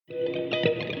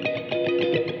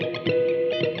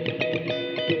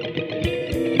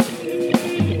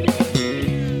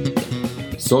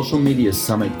Social Media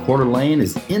Summit Coeur d'Alene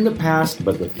is in the past,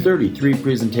 but the 33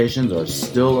 presentations are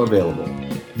still available.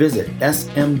 Visit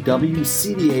smwcda.com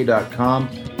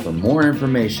for more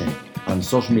information on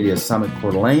Social Media Summit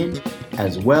Coeur d'Alene,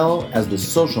 as well as the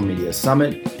Social Media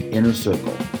Summit Inner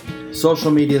Circle.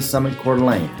 Social Media Summit Coeur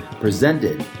d'Alene,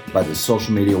 presented by the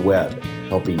Social Media Web,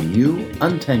 helping you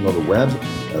untangle the web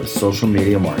of social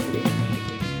media marketing.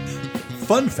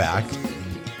 Fun fact.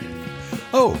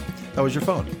 Oh, that was your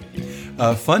phone.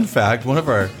 Fun fact, one of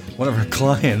our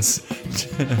clients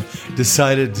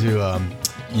decided to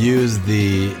use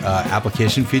the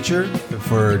application feature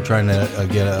for trying to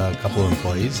get a couple of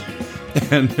employees,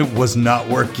 and it was not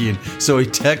working. So he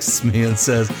texts me and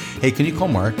says, "Hey, can you call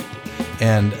Mark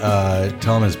and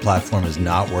tell him his platform is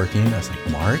not working?" I was like,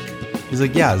 "Mark?" He's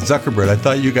like, "Yeah, Zuckerberg. I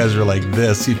thought you guys were like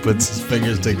this." He puts his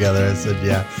fingers together. I said,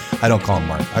 "Yeah, I don't call him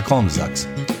Mark. I call him Zucks.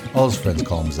 All his friends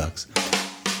call him Zucks."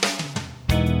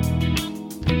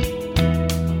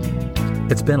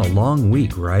 It's been a long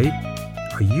week, right?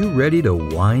 Are you ready to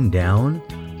wind down?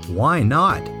 Why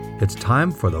not? It's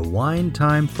time for the Wine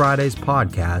Time Fridays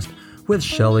podcast with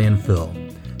Shelley and Phil.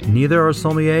 Neither are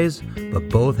sommeliers, but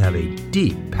both have a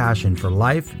deep passion for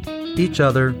life, each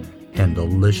other, and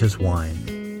delicious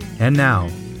wine. And now,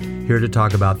 here to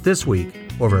talk about this week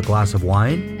over a glass of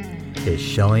wine is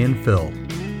Shelley and Phil.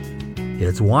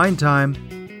 It's wine time.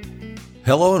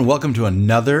 Hello and welcome to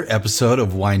another episode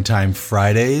of Wine Time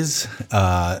Fridays,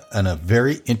 and a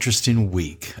very interesting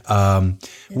week. It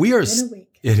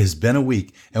has been a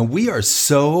week, and we are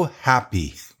so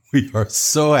happy. We are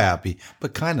so happy,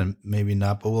 but kind of maybe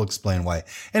not, but we'll explain why.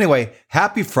 Anyway,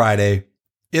 happy Friday.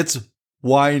 It's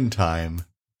wine time.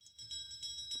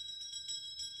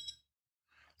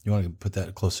 You want to put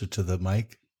that closer to the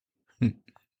mic?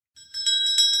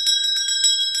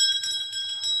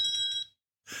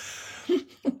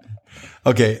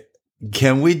 Okay,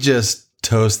 can we just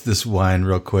toast this wine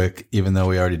real quick, even though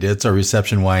we already did? It's our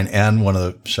reception wine and one of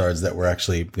the shards that we're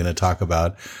actually going to talk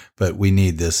about, but we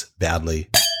need this badly.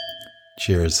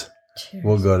 Cheers. Cheers.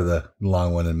 We'll go to the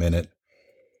long one in a minute.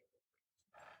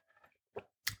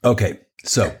 Okay,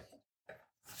 so,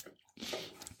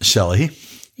 Shelley.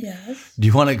 Yes. Do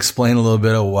you want to explain a little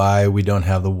bit of why we don't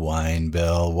have the wine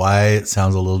bill, why it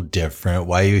sounds a little different,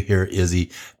 why you hear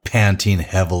Izzy panting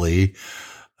heavily?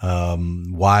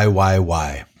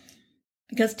 Why?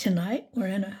 Because tonight we're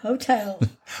in a hotel.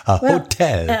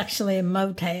 Hotel. Actually, a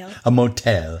motel. A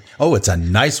motel. Oh, it's a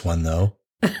nice one, though.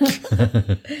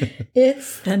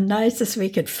 It's the nicest we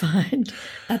could find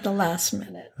at the last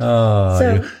minute. Oh,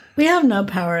 so we have no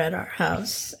power at our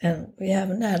house, and we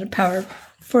haven't had power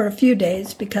for a few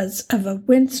days because of a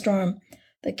windstorm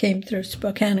that came through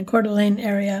Spokane and Coeur d'Alene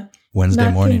area.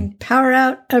 Wednesday morning. Power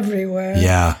out everywhere.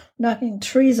 Yeah. Knocking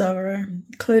trees over,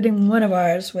 including one of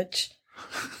ours, which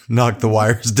knocked the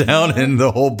wires down in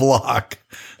the whole block.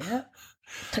 Yeah.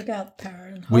 Took out the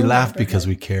power. We laugh because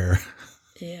we care.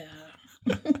 Yeah.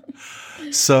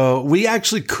 So we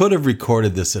actually could have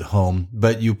recorded this at home,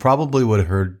 but you probably would have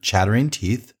heard chattering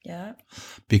teeth. Yeah.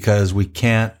 Because we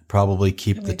can't probably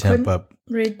keep the temp up.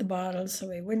 Read the bottle, so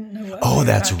we wouldn't know what. Oh,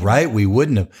 that's right. We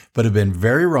wouldn't have. But it would have been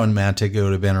very romantic. It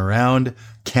would have been around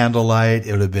candlelight.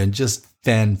 It would have been just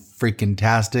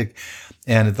fan-freaking-tastic.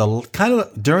 And at the kind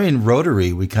of during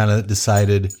Rotary, we kind of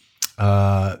decided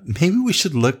maybe we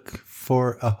should look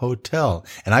for a hotel.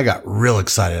 And I got real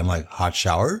excited. I'm like, hot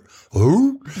shower?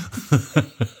 Oh,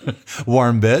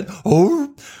 warm bed?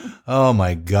 Oh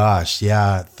my gosh.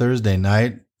 Yeah. Thursday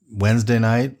night, Thursday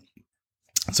night,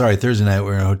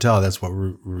 we're in a hotel. That's what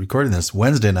we're recording this.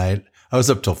 Wednesday night, I was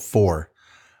up till 4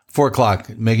 o'clock,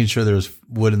 making sure there was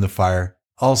wood in the fire,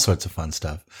 all sorts of fun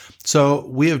stuff. So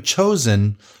we have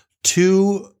chosen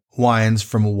 2 wines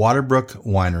from Waterbrook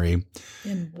Winery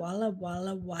in Walla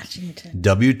Walla, Washington.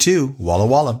 W2, Walla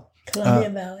Walla. Columbia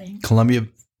Valley. Columbia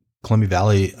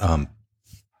Valley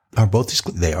are both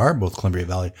Columbia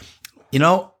Valley. You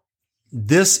know,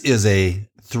 this is a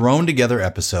thrown together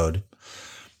episode.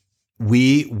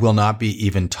 We will not be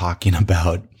even talking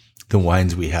about the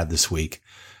wines we had this week.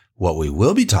 What we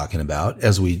will be talking about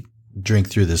as we drink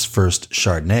through this first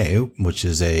Chardonnay, which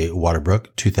is a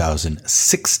Waterbrook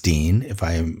 2016. If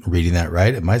I am reading that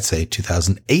right, it might say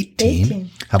 2018.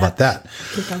 How about that?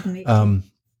 2018.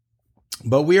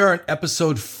 But we are at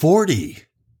episode 40.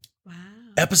 Wow.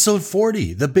 Episode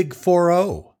 40, the big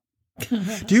 40.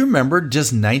 Do you remember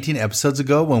just 19 episodes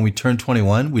ago when we turned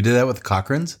 21? We did that with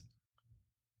Cochran's.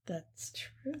 That's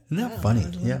true. Isn't that funny?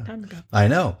 Yeah. I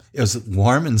know. It was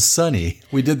warm and sunny.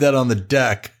 We did that on the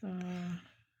deck.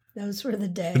 Those were the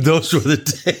days. Those were the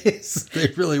days. They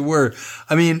really were.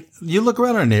 I mean, you look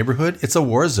around our neighborhood, it's a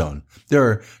war zone. There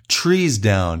are trees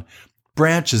down,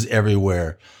 branches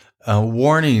everywhere,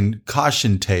 warning,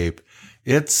 caution tape.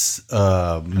 It's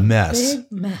a mess.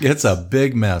 Big mess. It's a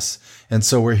big mess. And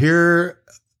so we're here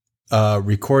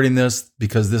recording this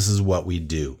because this is what we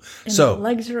do. In a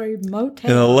luxury motel.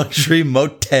 In a luxury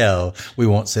motel. We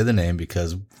won't say the name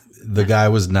because the guy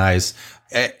was nice.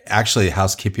 Actually,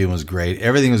 housekeeping was great.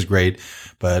 Everything was great,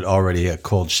 but already a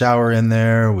cold shower in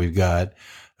there. We had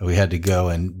to go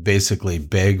and basically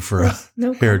beg for a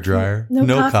hair dryer.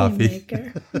 No coffee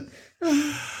maker.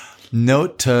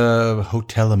 Note to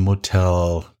hotel and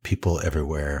motel people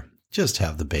everywhere. Just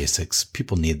have the basics.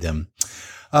 People need them.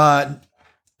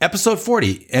 Episode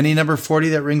 40. Any number 40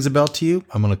 that rings a bell to you?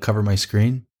 I'm going to cover my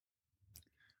screen.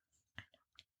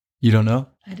 You don't know?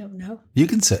 I don't know. You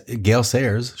can say Gale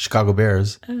Sayers, Chicago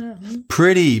Bears.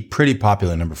 Pretty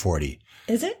popular number 40.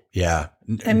 Is it? Yeah.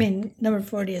 I mean, number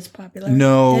 40 is popular.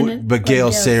 No, but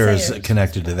Gale Sayers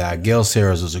connected to that. Gale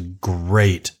Sayers was a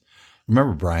great.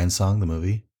 Remember Brian's song, the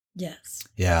movie? Yes.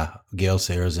 Yeah. Gale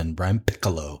Sayers and Brian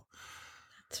Piccolo.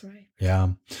 That's right. Yeah.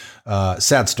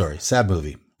 Sad story, sad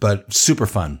movie, but super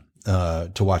fun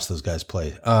to watch those guys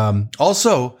play.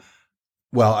 Also,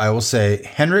 well, I will say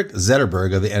Henrik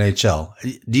Zetterberg of the NHL.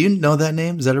 Do you know that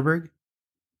name, Zetterberg?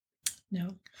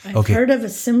 No. I've heard of a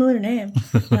similar name.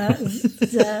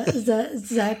 Zuckerberg.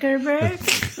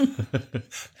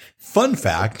 Fun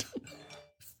fact.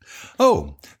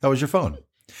 Oh, that was your phone.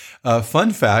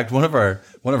 Fun fact. One of our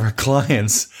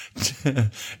clients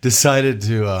decided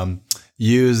to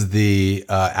use the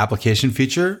application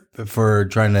feature for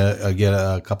trying to get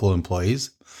a couple of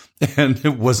employees. And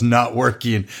it was not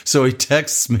working. So he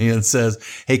texts me and says,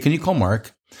 "Hey, can you call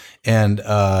Mark and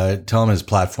tell him his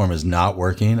platform is not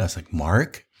working?" I was like,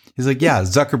 "Mark?" He's like, "Yeah,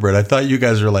 Zuckerberg. I thought you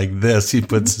guys were like this." He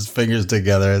puts his fingers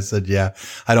together. I said, "Yeah,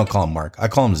 I don't call him Mark. I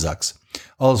call him Zucks."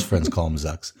 All his friends call him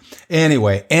Zucks.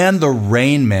 Anyway, and the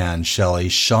Rain Man, Shelley,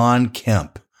 Sean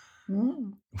Kemp.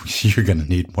 You're going to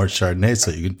need more Chardonnay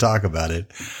so you can talk about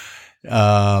it.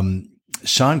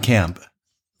 Sean Kemp,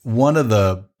 one of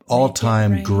the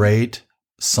all-time great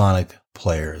Sonic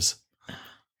players.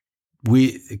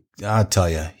 I'll tell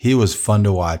you, he was fun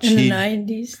to watch. In the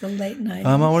 90s, the late 90s.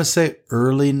 I want to say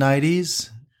early 90s,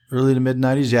 early to mid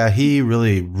 90s. Yeah, he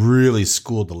really, really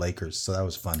schooled the Lakers. So that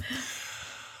was fun.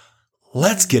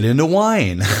 Let's get into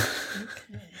wine.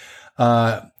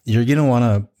 Okay. You're going to want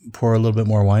to pour a little bit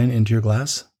more wine into your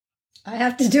glass? I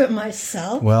have to do it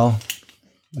myself. Well,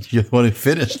 you're the one who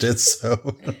finished it,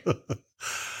 so...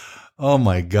 Oh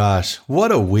my gosh,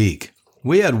 what a week.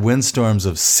 We had windstorms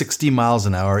of 60 miles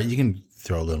an hour. You can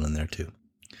throw a little in there too.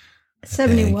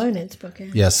 71 in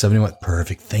Spokane. Yeah, 71.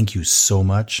 Perfect. Thank you so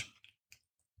much.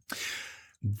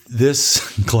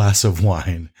 This glass of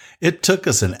wine, it took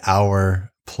us an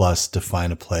hour plus to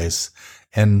find a place.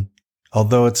 And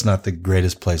although it's not the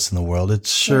greatest place in the world,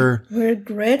 it's sure. We're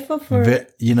grateful for,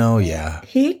 yeah.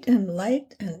 heat and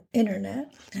light and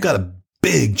internet. Got a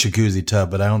big jacuzzi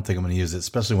tub, but I don't think I'm going to use it,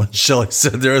 especially when Shelley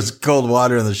said there was cold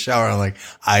water in the shower. I'm like,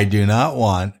 I do not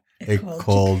want a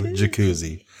cold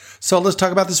jacuzzi. So let's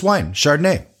talk about this wine,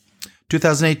 Chardonnay,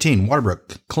 2018,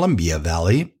 Waterbrook, Columbia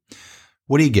Valley.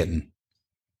 What are you getting?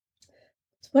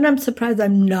 What I'm surprised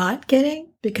I'm not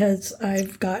getting, because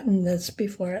I've gotten this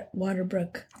before at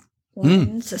Waterbrook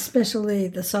wines, especially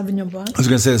the Sauvignon Blanc. I was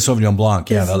going to say the Sauvignon Blanc.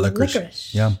 Yeah, that licorice.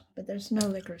 Licorice. Yeah. But there's no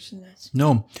licorice in this.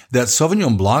 No, that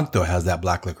Sauvignon Blanc, though, has that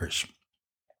black licorice.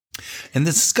 And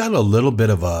this has got a little bit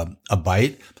of a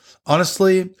bite.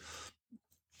 Honestly,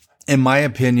 in my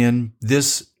opinion,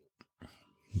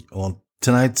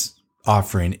 tonight's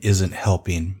offering isn't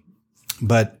helping.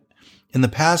 But in the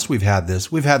past, we've had this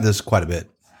quite a bit.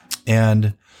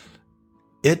 And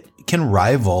it can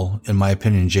rival, in my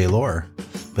opinion, J-Lore.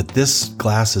 But this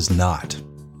glass is not.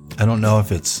 I don't know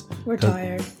if it's... We're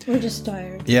tired. We're just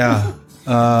tired. Yeah.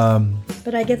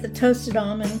 But I get the toasted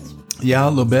almonds. Yeah, a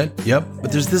little bit. Yep.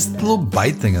 But there's this little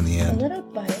bite thing on the A end. little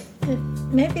bite.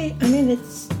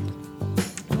 It's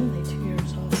only 2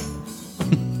 years old.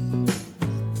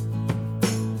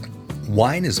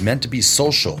 Wine is meant to be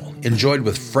social, enjoyed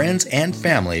with friends and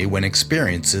family when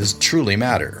experiences truly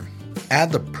matter.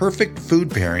 Add the perfect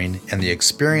food pairing and the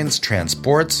experience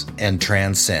transports and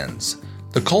transcends.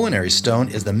 The Culinary Stone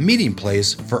is the meeting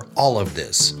place for all of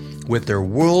this. With their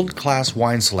world-class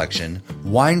wine selection,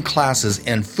 wine classes,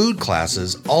 and food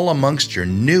classes all amongst your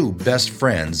new best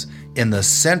friends in the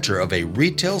center of a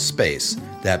retail space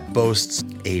that boasts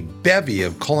a bevy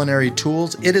of culinary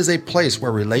tools, it is a place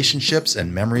where relationships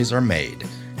and memories are made.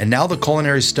 And now the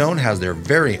Culinary Stone has their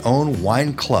very own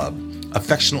wine club,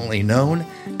 affectionately known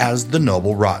as the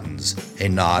Noble Rottens, a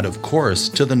nod, of course,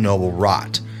 to the Noble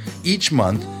Rot. Each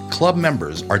month, club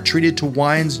members are treated to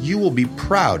wines you will be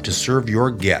proud to serve your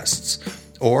guests,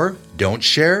 or don't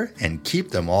share and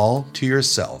keep them all to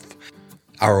yourself.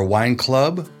 Our wine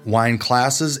club, wine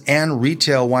classes, and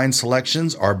retail wine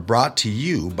selections are brought to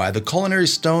you by the Culinary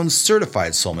Stones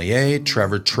certified sommelier,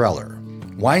 Trevor Treller.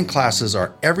 Wine classes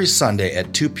are every Sunday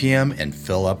at 2 p.m. and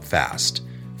fill up fast.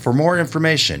 For more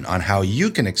information on how you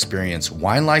can experience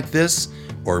wine like this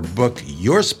or book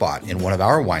your spot in one of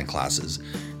our wine classes,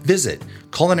 visit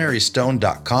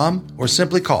culinarystone.com or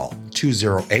simply call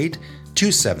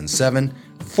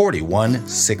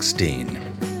 208-277-4116.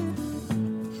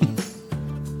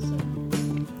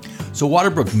 So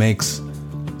Waterbrook makes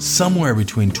somewhere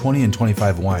between 20 and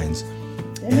 25 wines.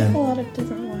 They make a lot of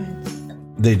different wines.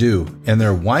 They do. And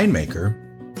their winemaker...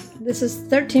 This is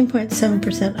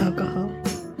 13.7% alcohol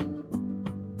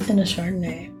in a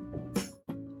Chardonnay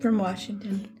from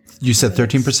Washington. You said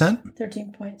 13%?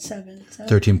 13.7. So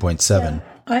 13.7. yeah,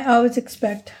 I always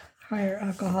expect higher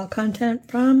alcohol content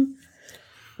from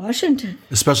Washington.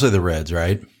 Especially the reds,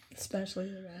 right? Especially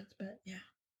the reds, but yeah.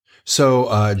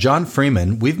 So John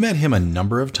Freeman, we've met him a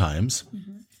number of times.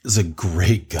 Mm-hmm. He's a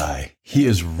great guy. He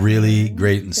is really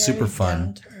great and super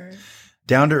fun.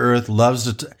 Down to earth,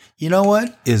 loves to... You know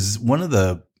what is one of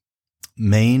the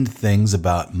main things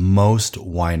about most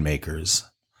winemakers?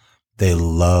 They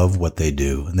love what they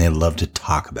do, and they love to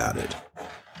talk about it.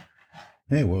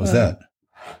 Hey, what was that?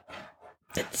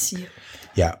 It's you.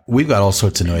 Yeah, we've got all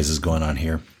sorts of noises going on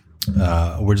here.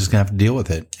 We're just going to have to deal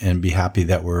with it and be happy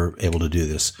that we're able to do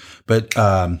this. But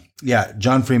yeah,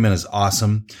 John Freeman is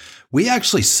awesome. We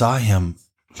actually saw him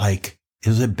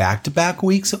was it back-to-back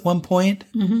weeks at one point?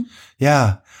 Mm-hmm.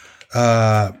 Yeah.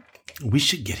 We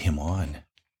should get him on.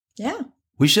 Yeah.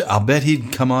 We should. I'll bet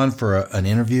he'd come on for an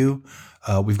interview.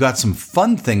 We've got some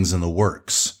fun things in the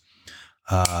works.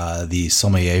 The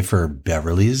sommelier for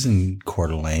Beverly's in Coeur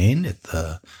d'Alene at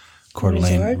the Coeur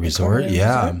d'Alene Resort.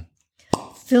 Yeah.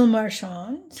 Phil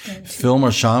Marchand. Phil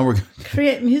Marchand. We're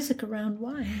create music around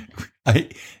wine.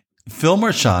 Phil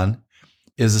Marchand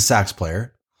is a sax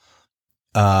player,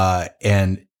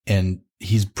 and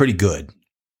he's pretty good.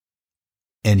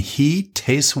 And he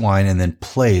tastes wine and then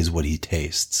plays what he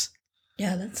tastes.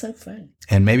 Yeah, that's so fun.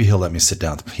 And maybe he'll let me sit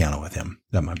down at the piano with him.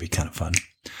 That might be kind of fun.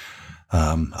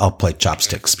 I'll play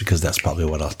chopsticks because that's probably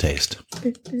what I'll taste.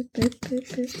 Beep, beep, beep,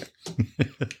 beep, beep.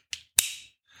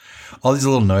 All these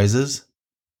little noises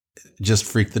just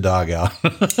freak the dog out.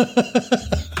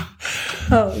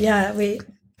 Oh, yeah. We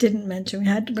didn't mention we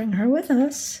had to bring her with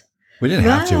us. We didn't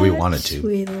have to. We wanted to.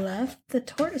 We left the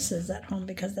tortoises at home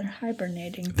because they're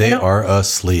hibernating. They are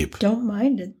asleep. Don't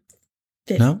mind it.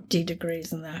 50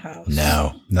 degrees in the house.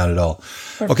 No, not at all.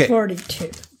 Or okay. 42. I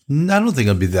don't think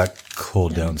it'll be that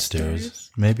cold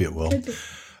downstairs. Maybe it will. The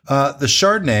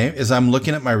Chardonnay, as I'm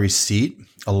looking at my receipt,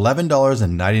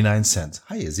 $11.99.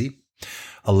 Hi, Izzy.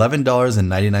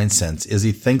 $11.99.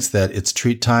 Izzy thinks that it's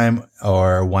treat time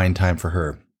or wine time for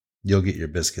her. You'll get your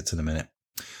biscuits in a minute.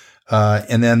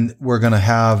 And then we're going to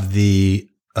have the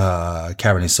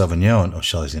Cabernet Sauvignon. Oh,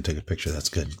 Shelly's going to take a picture. That's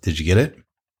good. Did you get it?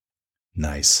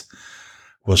 Nice.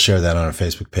 We'll share that on our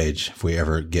Facebook page if we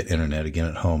ever get internet again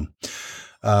at home.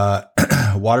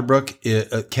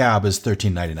 Waterbrook cab is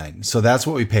 $13.99. So that's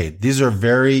what we paid. These are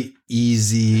very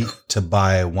easy to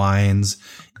buy wines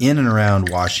in and around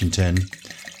Washington.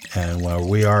 And while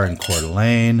we are in Coeur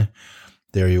d'Alene,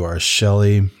 there you are,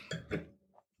 Shelly.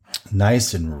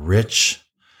 Nice and rich.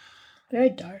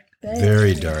 Very dark.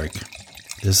 Very dark.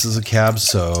 This is a Cab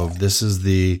Sauv. This is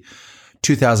the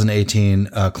 2018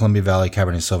 Columbia Valley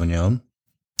Cabernet Sauvignon.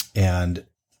 And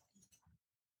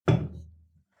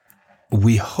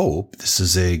we hope this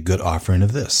is a good offering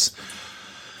of this.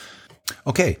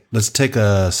 Okay, let's take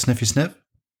a sniffy sniff.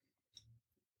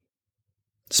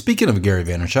 Speaking of Gary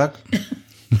Vaynerchuk,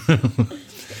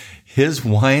 his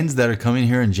wines that are coming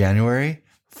here in January,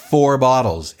 4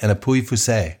 bottles and a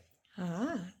Pouilly-Fuissé.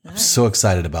 Nice. I'm so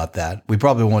excited about that. We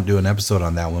probably won't do an episode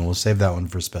on that one. We'll save that one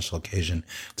for a special occasion.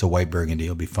 It's a white Burgundy.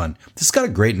 It'll be fun. This has got a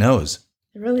great nose.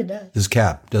 It really does. This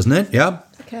Cab, doesn't it? Yeah.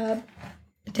 The Cab.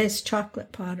 It tastes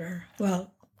chocolate powder.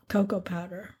 Well, cocoa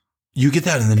powder. You get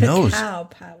that in the nose. Cacao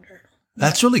powder.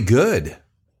 That's really good.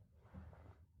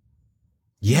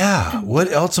 Yeah. What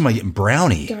else am I getting?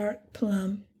 Brownie. Dark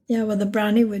plum. Yeah, well, the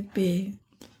brownie would be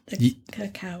the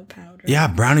cacao powder. Yeah,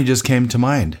 brownie just came to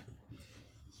mind.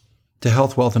 To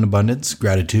health, wealth, and abundance,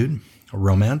 gratitude,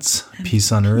 romance,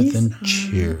 peace on earth, and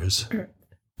cheers. Look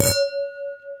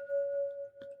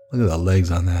at the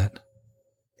legs on that.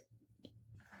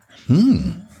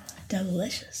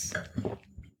 Delicious.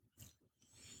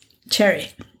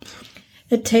 cherry.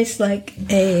 It tastes like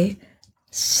a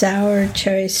sour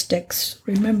cherry sticks.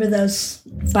 Remember those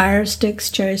fire sticks,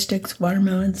 cherry sticks,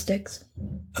 watermelon sticks?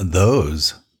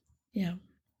 Those. Yeah.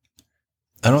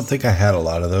 I don't think I had a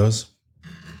lot of those.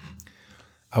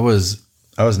 I was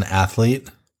an athlete.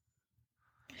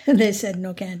 And they said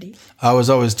no candy. I was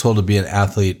always told to be an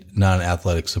athlete, not an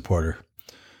athletic supporter.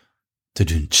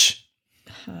 Ta-dunch.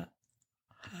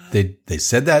 They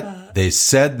said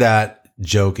that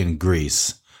joke in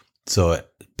Greece, so it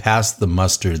passed the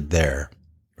mustard there,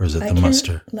 or is it the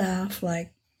mustard? Laugh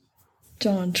like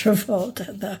John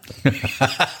Travolta.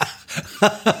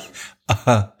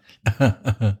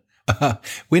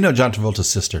 We know John Travolta's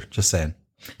sister. Just saying.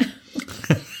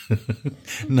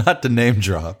 Not to name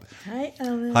drop. Hi,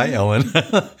 Ellen. Hi, Ellen.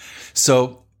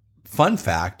 So, fun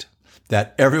fact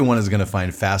that everyone is going to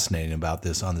find fascinating about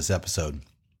this on this episode.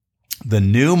 The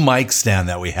new mic stand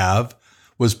that we have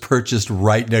was purchased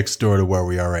right next door to where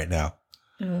we are right now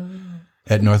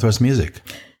at Northwest Music.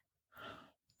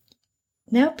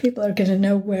 Now people are going to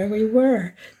know where we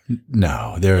were.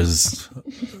 No, there's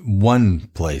one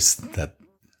place that,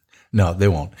 no, they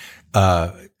won't.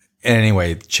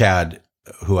 Anyway, Chad,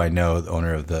 who I know, the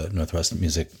owner of the Northwest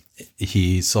Music,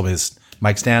 he sold me this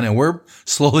mic stand, and we're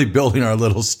slowly building our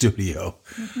little studio.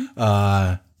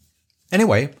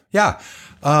 Anyway, yeah.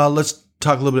 Let's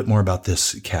talk a little bit more about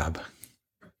this cab.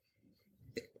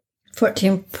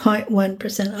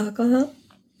 14.1% alcohol.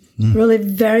 Really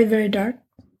very, very dark.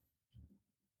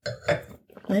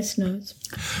 Nice nose.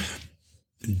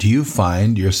 Do you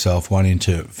find yourself wanting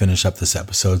to finish up this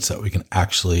episode so that we can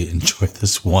actually enjoy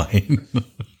this wine?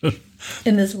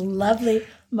 In this lovely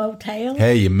motel.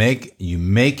 Hey, you make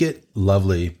it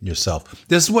lovely yourself.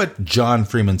 This is what John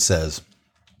Freeman says.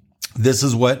 This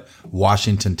is what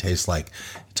Washington tastes like.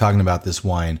 Talking about this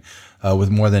wine with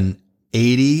more than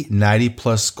 80, 90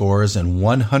 plus scores and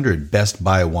 100 Best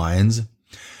Buy wines.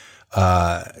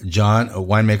 John, a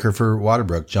winemaker for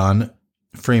Waterbrook, John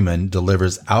Freeman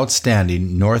delivers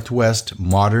outstanding Northwest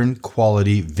modern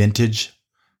quality vintage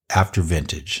after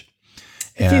vintage.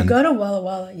 If you go to Walla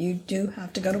Walla, you do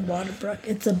have to go to Waterbrook.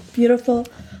 It's a beautiful,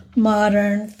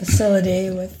 modern facility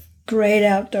with great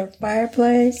outdoor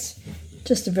fireplace.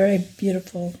 Just a very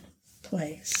beautiful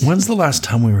place. When's the last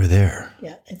time we were there?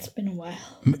 Yeah, it's been a while.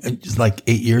 Just like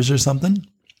 8 years or something?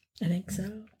 I think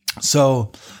so.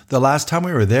 So the last time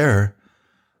we were there,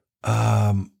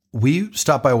 we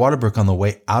stopped by Waterbrook on the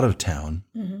way out of town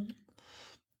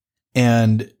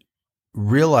and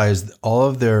realized all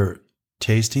of their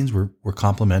tastings were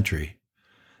complimentary.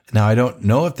 Now, I don't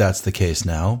know if that's the case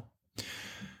now,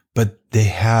 but they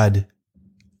had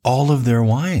all of their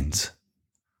wines.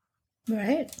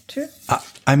 Right, true.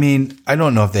 I mean, I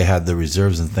don't know if they had the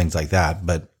reserves and things like that,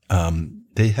 but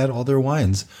they had all their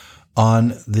wines on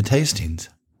the tastings,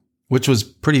 which was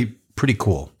pretty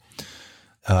cool.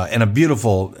 And a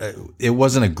beautiful, it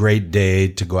wasn't a great day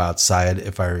to go outside,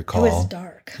 if I recall. It was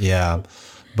dark. Yeah.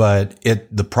 But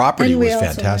the property was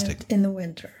fantastic. Went in the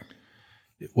winter.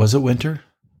 Was it winter?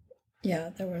 Yeah,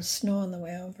 there was snow on the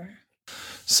way over.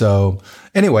 So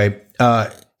anyway.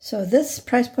 So this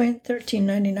price point,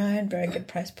 $13.99, very good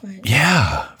price point.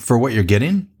 Yeah. For what you're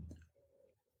getting?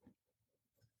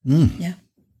 Yeah.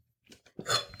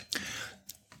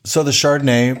 So the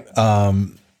Chardonnay,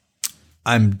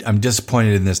 I'm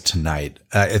disappointed in this tonight.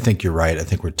 I think you're right. I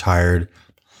think we're tired.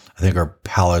 I think our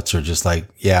palates are just like,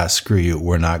 yeah, screw you.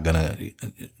 We're not going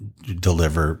to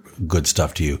deliver good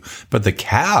stuff to you. But the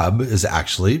cab is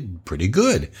actually pretty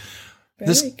good.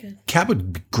 This good. Cab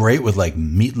would be great with like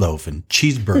meatloaf and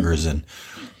cheeseburgers and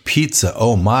pizza.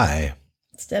 Oh my.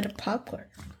 Instead of popcorn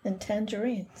and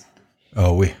tangerines.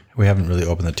 Oh, we haven't really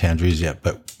opened the tangerines yet,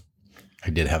 but I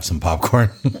did have some popcorn.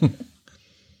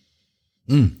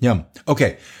 Yum.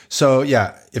 Okay. So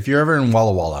yeah, if you're ever in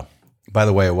Walla Walla, by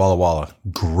the way, Walla Walla,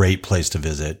 great place to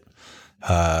visit.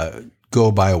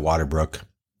 Go by Waterbrook.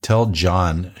 Tell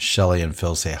John, Shelley, and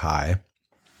Phil say hi.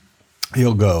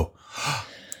 He'll go,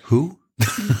 who?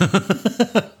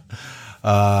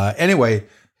 Anyway,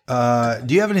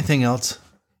 do you have anything else?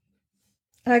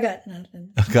 I got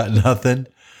nothing. Got nothing.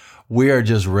 We are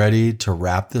just ready to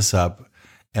wrap this up.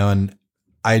 And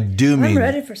I do mean... I'm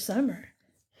ready for summer.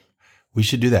 We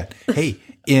should do that. Hey,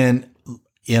 in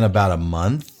about a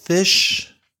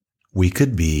month-ish, we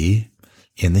could be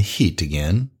in the heat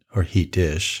again, or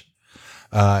heat-ish.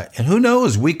 And who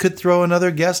knows, we could throw another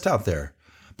guest out there.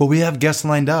 But we have guests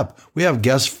lined up. We have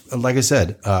guests, like I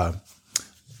said,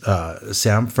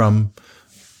 Sam from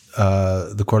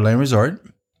the Coeur d'Alene Resort.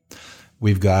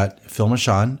 We've got Phil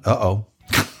Machon. Uh-oh.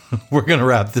 We're going to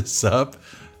wrap this up.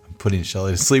 I'm putting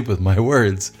Shelley to sleep with my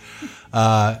words.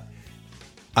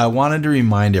 I wanted to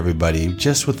remind everybody,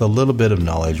 just with a little bit of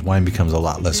knowledge, wine becomes a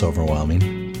lot less overwhelming.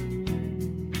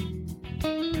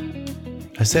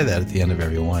 I say that at the end of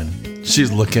every one. She's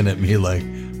looking at me like,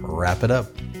 wrap it up.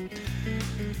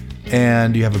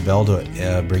 And you have a bell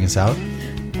to bring us out?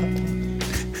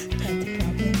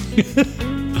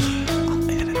 I'll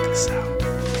edit this out.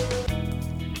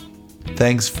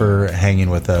 Thanks for hanging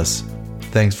with us.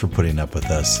 Thanks for putting up with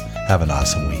us. Have an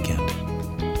awesome weekend.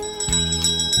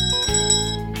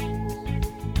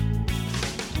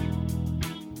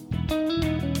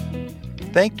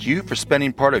 Thank you for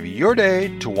spending part of your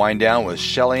day to wind down with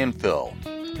Shelley and Phil.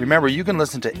 Remember, you can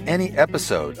listen to any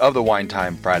episode of the Wine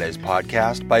Time Fridays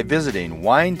podcast by visiting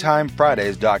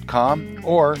winetimefridays.com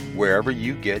or wherever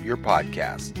you get your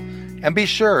podcasts. And be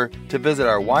sure to visit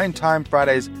our Wine Time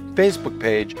Fridays Facebook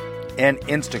page and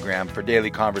Instagram for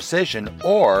daily conversation,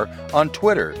 or on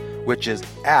Twitter, which is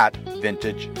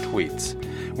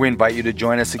 @VintageTweets. We invite you to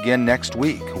join us again next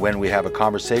week when we have a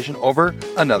conversation over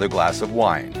another glass of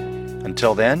wine.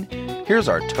 Until then, here's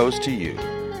our toast to you,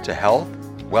 to health,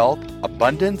 wealth,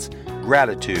 abundance,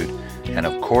 gratitude, and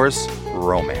of course,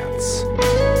 romance.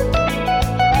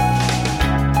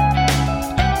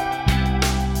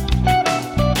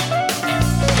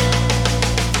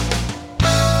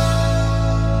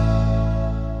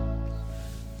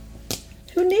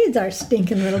 Who needs our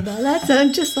stinking little bell? That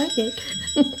sounds just like it.